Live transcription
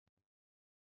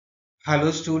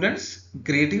Hello students,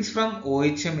 greetings from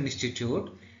OHM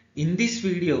Institute. In this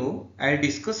video, I'll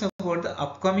discuss about the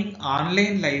upcoming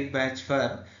online live batch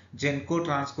for Genco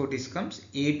Transco Discoms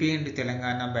AP and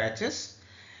Telangana batches.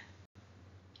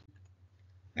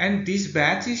 And this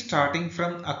batch is starting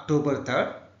from October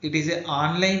 3rd. It is an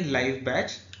online live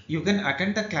batch. You can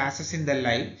attend the classes in the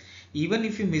live. Even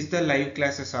if you miss the live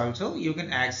classes also, you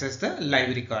can access the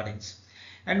live recordings.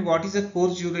 And what is the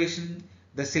course duration?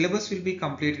 The syllabus will be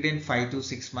completed in 5 to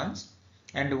 6 months.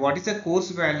 And what is the course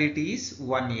validity is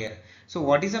 1 year. So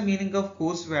what is the meaning of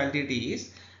course validity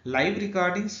is live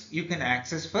recordings you can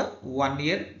access for 1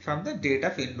 year from the date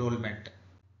of enrollment.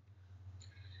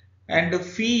 And the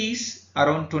fee is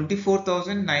around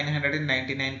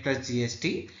 24,999 plus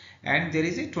GST, and there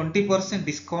is a 20%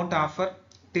 discount offer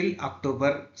till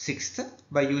October 6th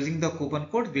by using the coupon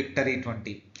code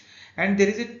Victory20, and there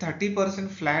is a 30%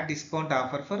 flat discount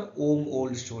offer for home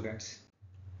old students.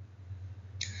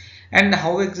 And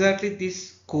how exactly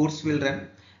this course will run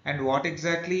and what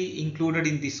exactly included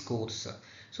in this course?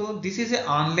 So this is an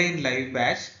online live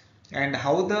batch, and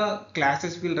how the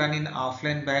classes will run in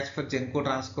offline batch for Genco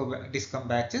Transco Discom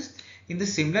batches. In the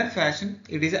similar fashion,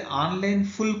 it is an online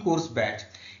full course batch.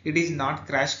 It is not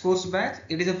crash course batch,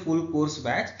 it is a full course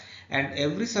batch, and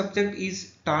every subject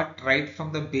is taught right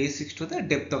from the basics to the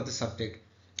depth of the subject.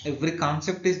 Every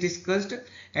concept is discussed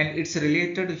and it's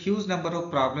related to huge number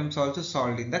of problems also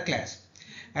solved in the class.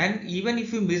 And even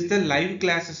if you miss the live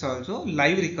classes also,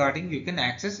 live recording you can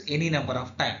access any number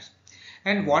of times.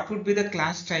 And what would be the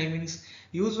class timings?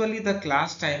 Usually the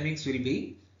class timings will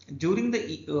be during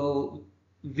the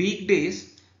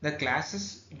weekdays, the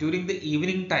classes during the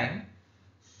evening time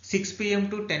 6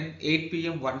 p.m. to 8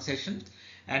 p.m. one session,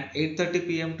 and 8:30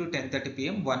 p.m. to 10:30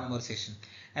 p.m. one more session.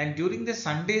 And during the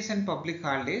Sundays and public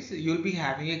holidays, you'll be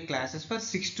having a classes for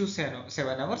 6 to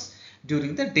 7 hours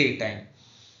during the daytime.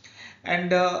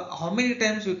 And how many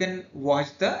times you can watch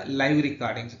the live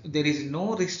recordings? There is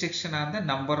no restriction on the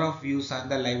number of views on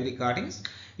the live recordings.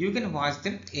 You can watch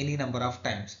them any number of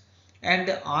times. And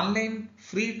online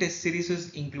free test series is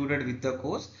included with the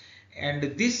course. And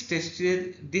this test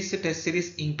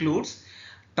series includes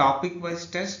topic wise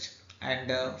test and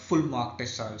full mock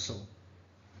test also.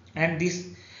 And this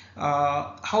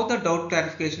how the doubt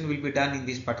clarification will be done in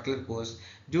this particular course.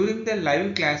 During the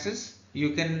live classes,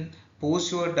 you can post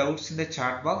your doubts in the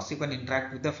chat box, you can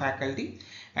interact with the faculty,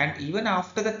 and even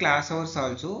after the class hours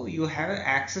also you have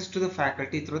access to the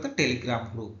faculty through the Telegram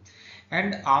group.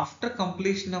 And after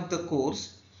completion of the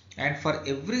course, and for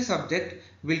every subject,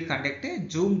 we'll conduct a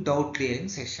Zoom doubt clearing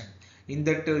session. In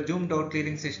that Zoom doubt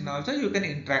clearing session also you can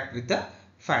interact with the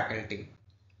faculty.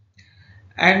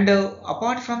 And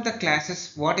apart from the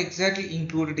classes, what exactly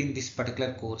included in this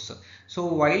particular course? So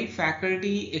while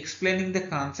faculty explaining the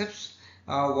concepts,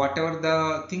 whatever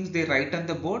the things they write on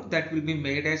the board, that will be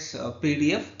made as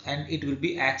PDF and it will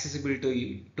be accessible to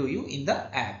you in the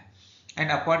app.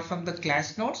 And apart from the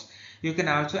class notes, you can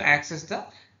also access the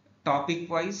topic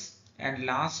wise and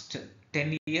last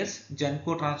 10 years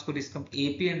Genco Transco Discom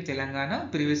AP and Telangana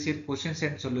previous year questions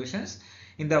and solutions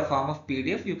in the form of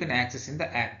PDF you can access in the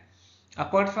app.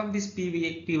 Apart from these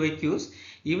PYQs,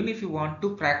 even if you want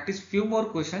to practice few more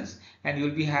questions, and you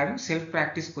will be having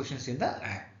self-practice questions in the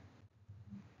app.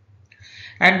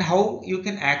 And how you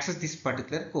can access this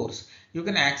particular course? You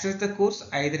can access the course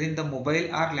either in the mobile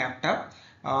or laptop.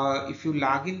 If you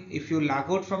log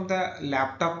out from the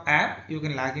laptop app, you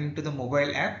can log into the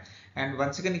mobile app. And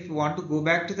once again, if you want to go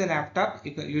back to the laptop,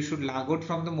 you should log out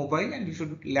from the mobile and you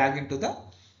should log into the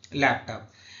laptop.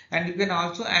 And you can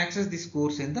also access this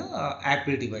course in the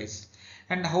Apple device.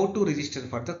 And how to register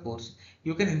for the course?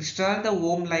 You can install the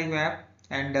Home Live app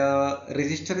and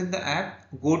register in the app.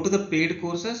 Go to the paid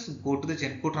courses, go to the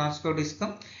Genco Transco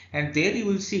Discom, and there you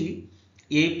will see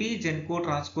AP Genco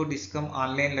Transco Discom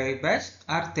online live batch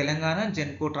or Telangana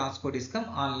Genco Transco Discom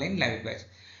online live batch.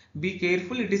 Be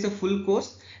careful, it is a full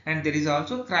course, and there is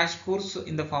also crash course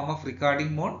in the form of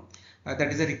recording mode. That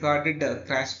is a recorded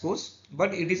crash course,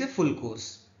 but it is a full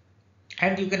course.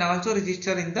 And you can also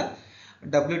register in the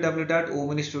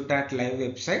www.oministu.live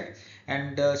website.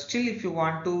 And still, if you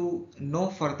want to know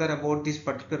further about this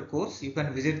particular course, you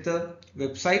can visit the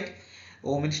website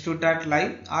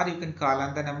oministu.live, or you can call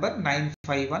on the number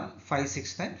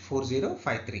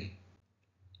 951-569-4053.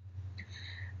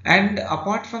 And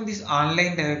apart from this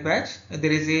online live batch,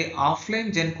 there is a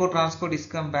offline Genco Transco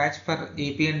Discom batch for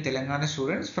AP and Telangana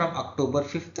students from October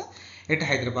 5th at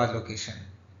Hyderabad location.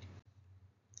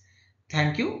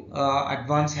 Thank you.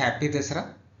 Advance Happy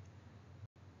Dasara.